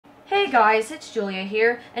guys, it's Julia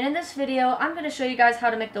here, and in this video I'm going to show you guys how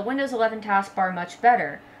to make the Windows 11 taskbar much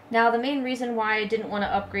better. Now the main reason why I didn't want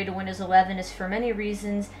to upgrade to Windows 11 is for many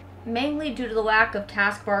reasons, mainly due to the lack of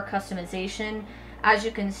taskbar customization. As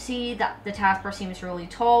you can see, that the taskbar seems really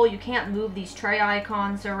tall, you can't move these tray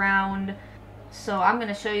icons around. So I'm going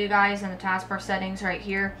to show you guys in the taskbar settings right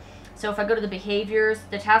here. So if I go to the behaviors,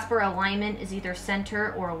 the taskbar alignment is either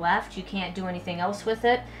center or left, you can't do anything else with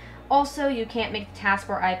it. Also, you can't make the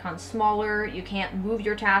taskbar icon smaller, you can't move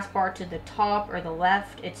your taskbar to the top or the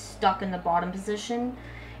left, it's stuck in the bottom position.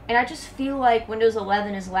 And I just feel like Windows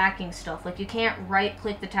 11 is lacking stuff, like you can't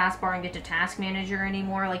right-click the taskbar and get to Task Manager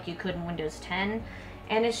anymore like you could in Windows 10.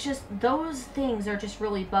 And it's just, those things are just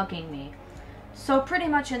really bugging me. So pretty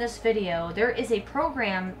much in this video, there is a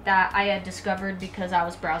program that I had discovered because I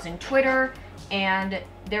was browsing Twitter, and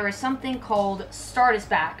there is something called Start Is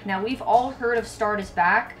Back. Now we've all heard of Start Is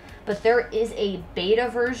Back, but there is a beta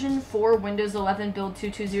version for Windows 11 build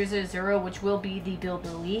 22000, which will be the build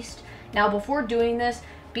released. Now before doing this,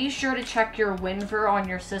 be sure to check your WinVer on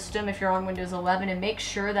your system if you're on Windows 11 and make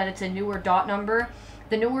sure that it's a newer dot number.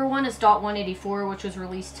 The newer one is .184, which was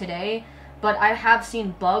released today, but I have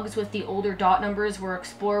seen bugs with the older dot numbers where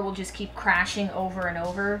Explorer will just keep crashing over and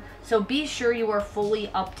over. So be sure you are fully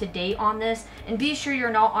up to date on this, and be sure you're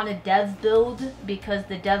not on a dev build, because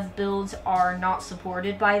the dev builds are not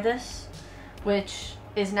supported by this, which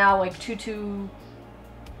is now like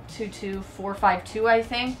 22452, I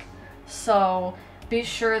think. So be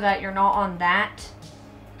sure that you're not on that,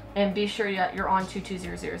 and be sure that you're on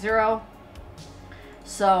 22000.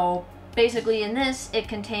 So basically in this, it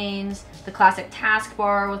contains the classic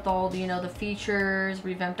taskbar with all the, the features,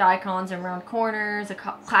 revamped icons and round corners, the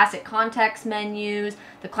classic context menus,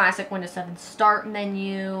 the classic Windows 7 start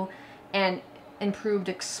menu, and improved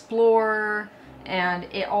Explorer, and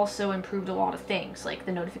it also improved a lot of things, like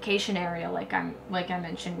the notification area, like I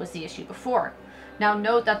mentioned was the issue before. Now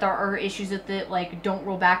note that there are issues with it, like don't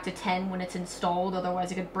roll back to 10 when it's installed,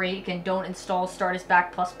 otherwise it could break, and don't install Start Is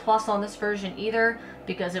Back++ on this version either,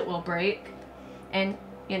 because it will break. And,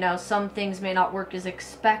 some things may not work as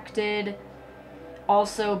expected.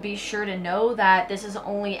 Also, be sure to know that this is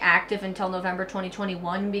only active until November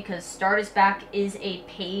 2021, because Start Is Back is a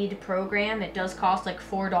paid program. It does cost like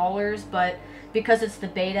 $4, but because it's the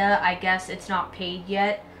beta, I guess it's not paid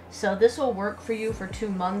yet. So this will work for you for 2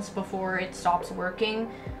 months before it stops working.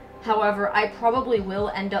 However, I probably will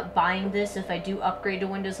end up buying this if I do upgrade to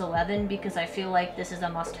Windows 11, because I feel like this is a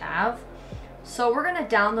must-have. So we're going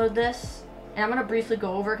to download this, and I'm going to briefly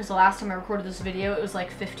go over, because the last time I recorded this video it was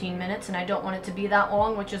like 15 minutes, and I don't want it to be that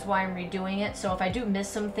long, which is why I'm redoing it. So if I do miss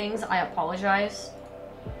some things, I apologize.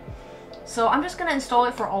 So I'm just going to install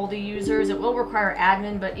it for all the users. It will require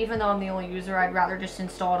admin, but even though I'm the only user, I'd rather just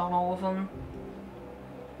install it on all of them.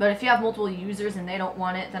 But if you have multiple users and they don't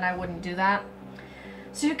want it, then I wouldn't do that.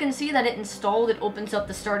 So you can see that it installed. It opens up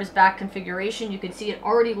the Start Is Back configuration. You can see it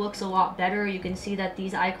already looks a lot better. You can see that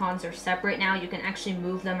these icons are separate now. You can actually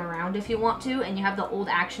move them around if you want to, and you have the old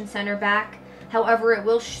Action Center back. However, it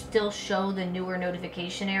will still show the newer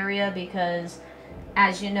notification area, because,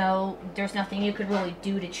 as you know, there's nothing you could really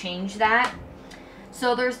do to change that.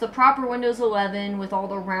 So there's the proper Windows 11 with all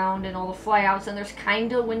the round and all the flyouts, and there's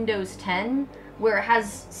kind of Windows 10, where it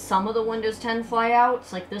has some of the Windows 10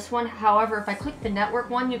 flyouts, like this one. However, if I click the network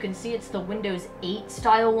one, you can see it's the Windows 8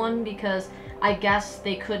 style one, because I guess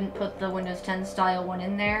they couldn't put the Windows 10 style one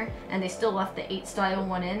in there, and they still left the 8 style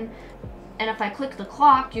one in. And if I click the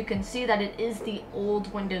clock, you can see that it is the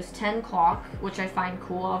old Windows 10 clock, which I find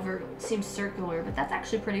cool. However, it seems circular, but that's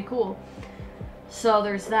actually pretty cool. So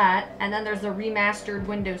there's that, and then there's the remastered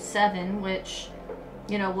Windows 7, which,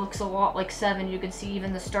 looks a lot like 7. You can see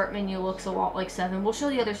even the start menu looks a lot like 7. We'll show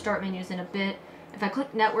the other start menus in a bit. If I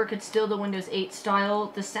click network, it's still the Windows 8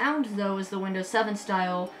 style. The sound, though, is the Windows 7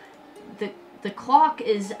 style. The clock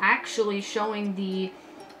is actually showing the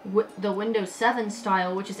Windows 7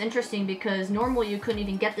 style, which is interesting because normally you couldn't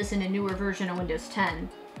even get this in a newer version of Windows 10.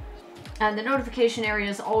 And the notification area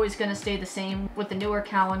is always going to stay the same with the newer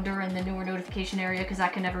calendar and the newer notification area, because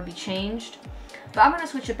that can never be changed. But I'm going to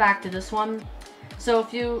switch it back to this one. So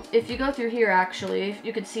if you go through here, actually,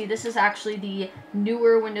 you can see this is actually the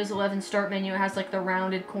newer Windows 11 start menu. It has like the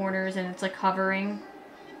rounded corners and it's like hovering.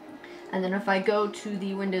 And then if I go to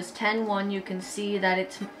the Windows 10 one, you can see that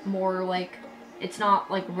it's more like, it's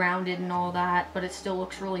not like rounded and all that, but it still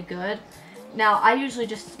looks really good. Now, I usually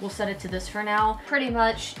just will set it to this for now. Pretty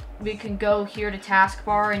much, we can go here to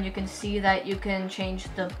Taskbar, and you can see that you can change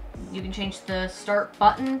the start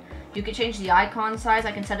button. You can change the icon size.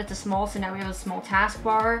 I can set it to small, so now we have a small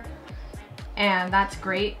taskbar. and that's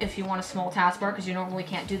great if you want a small taskbar because you normally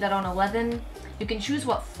can't do that on 11. You can choose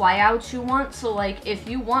what flyouts you want, so like if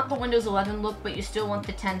you want the Windows 11 look but you still want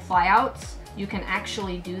the 10 flyouts, you can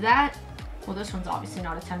actually do that. Well, this one's obviously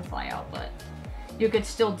not a 10 flyout, but you could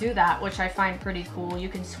still do that, which I find pretty cool. You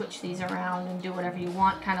can switch these around and do whatever you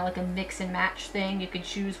want, kind of like a mix and match thing. You can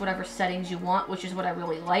choose whatever settings you want, which is what I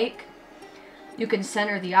really like. You can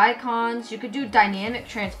center the icons. You could do dynamic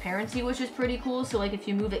transparency, which is pretty cool. So like if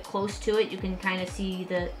you move it close to it, you can kind of see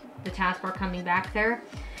the taskbar coming back there.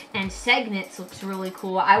 And segments looks really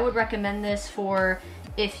cool. I would recommend this for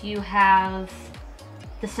if you have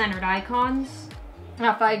the centered icons.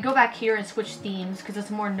 Now if I go back here and switch themes, because it's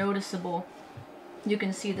more noticeable, you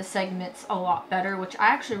can see the segments a lot better, which I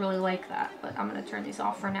actually really like that. But I'm going to turn these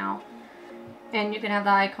off for now. And you can have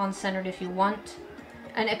the icons centered if you want.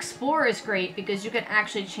 And Explorer is great because you can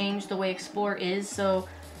actually change the way Explorer is. So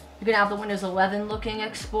you can have the Windows 11 looking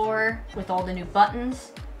Explorer with all the new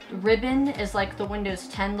buttons. Ribbon is like the Windows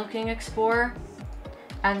 10 looking Explorer.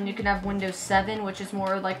 And you can have Windows 7, which is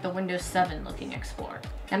more like the Windows 7 looking Explorer.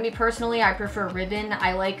 And me personally, I prefer Ribbon.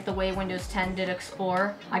 I like the way Windows 10 did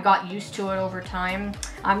Explorer. I got used to it over time.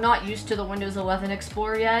 I'm not used to the Windows 11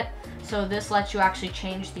 Explorer yet. So this lets you actually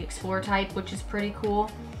change the Explorer type, which is pretty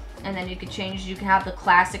cool. And then you can change, you can have the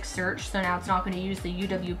classic search. So now it's not going to use the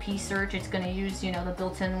UWP search. It's going to use, you know, the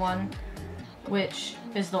built-in one, which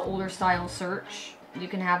is the older style search. You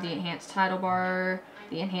can have the enhanced title bar,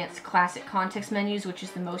 the enhanced classic context menus, which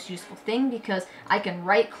is the most useful thing because I can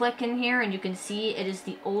right click in here and you can see it is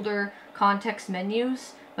the older context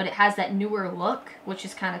menus, but it has that newer look, which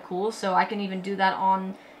is kind of cool. So I can even do that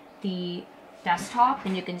on the desktop,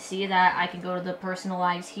 and you can see that I can go to the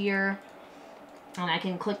personalize here and I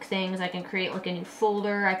can click things. I can create like a new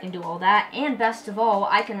folder. I can do all that. And best of all,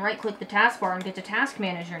 I can right click the taskbar and get to Task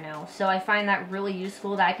Manager now. So I find that really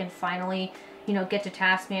useful that I can finally, you know, get to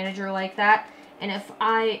Task Manager like that. And if the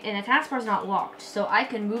taskbar is not locked, so I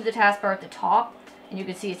can move the taskbar at the top, and you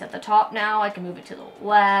can see it's at the top now. I can move it to the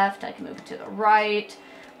left, I can move it to the right.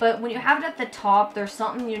 But when you have it at the top, there's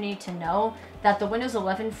something you need to know, that the Windows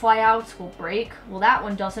 11 flyouts will break. Well, that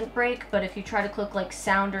one doesn't break, but if you try to click like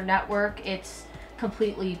sound or network, it's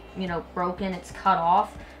completely, you know, broken, it's cut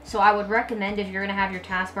off. So I would recommend, if you're going to have your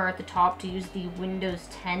taskbar at the top, to use the Windows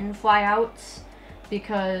 10 flyouts,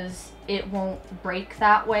 because it won't break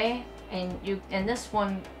that way. And this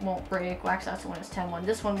one won't break. Well, actually, that's the Windows 10 one.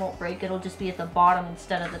 This one won't break. It'll just be at the bottom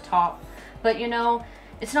instead of the top. But, you know,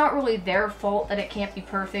 it's not really their fault that it can't be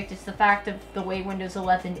perfect. It's the fact of the way Windows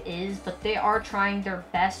 11 is. But they are trying their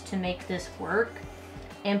best to make this work.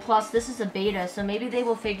 And plus, this is a beta, so maybe they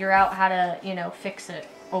will figure out how to, you know, fix it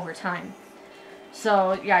over time.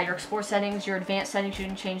 So, yeah, your Explore settings, your advanced settings, you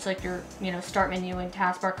can change, like, your, you know, start menu and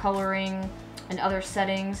taskbar coloring and other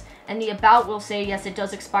settings. And the About will say, yes, it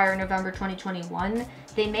does expire in November 2021.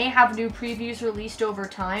 They may have new previews released over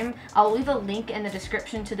time. I'll leave a link in the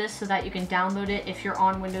description to this so that you can download it if you're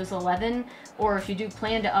on Windows 11, or if you do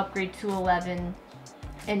plan to upgrade to 11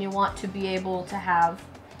 and you want to be able to have,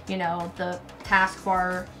 you know, the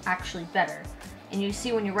taskbar actually better. And you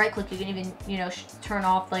see when you right click, you can even, you know, turn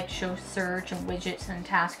off like show search and widgets and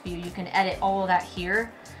task view. You can edit all of that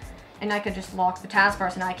here. And I could just lock the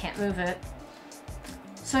taskbar so now I can't move it.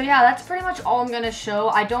 So yeah, that's pretty much all I'm going to show.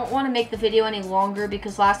 I don't want to make the video any longer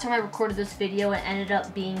because last time I recorded this video, it ended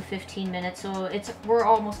up being 15 minutes. So we're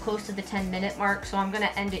almost close to the 10-minute mark, so I'm going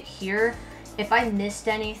to end it here. If I missed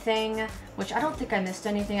anything, which I don't think I missed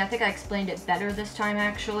anything, I think I explained it better this time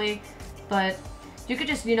actually, but you could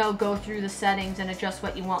just, you know, go through the settings and adjust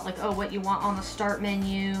what you want, like, oh, what you want on the start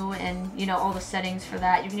menu and, you know, all the settings for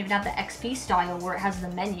that. You can even have the XP style where it has the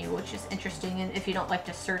menu, which is interesting, and if you don't like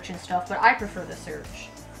to search and stuff, but I prefer the search.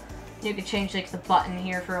 You could change, like, the button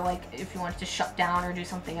here for, like, if you want to shut down or do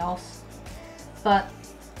something else. But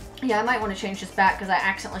yeah, I might want to change this back because I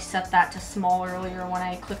accidentally set that to small earlier when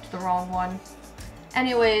I clicked the wrong one.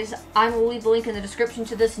 Anyways, I will leave a link in the description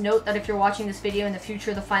to this. Note that if you're watching this video in the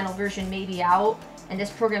future, the final version may be out. And this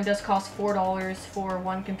program does cost $4 for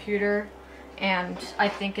one computer. And I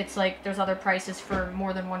think it's like, there's other prices for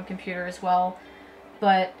more than one computer as well.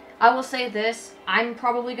 But I will say this, I'm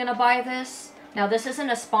probably going to buy this. Now, this isn't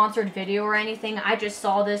a sponsored video or anything. I just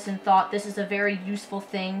saw this and thought this is a very useful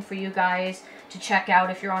thing for you guys to check out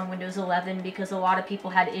if you're on Windows 11, because a lot of people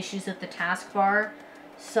had issues with the taskbar.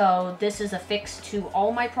 So this is a fix to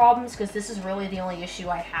all my problems, because this is really the only issue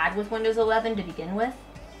I had with Windows 11 to begin with.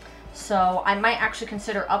 So I might actually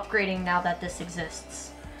consider upgrading now that this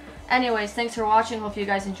exists. Anyways, thanks for watching. Hope you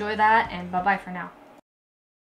guys enjoy that, and bye-bye for now.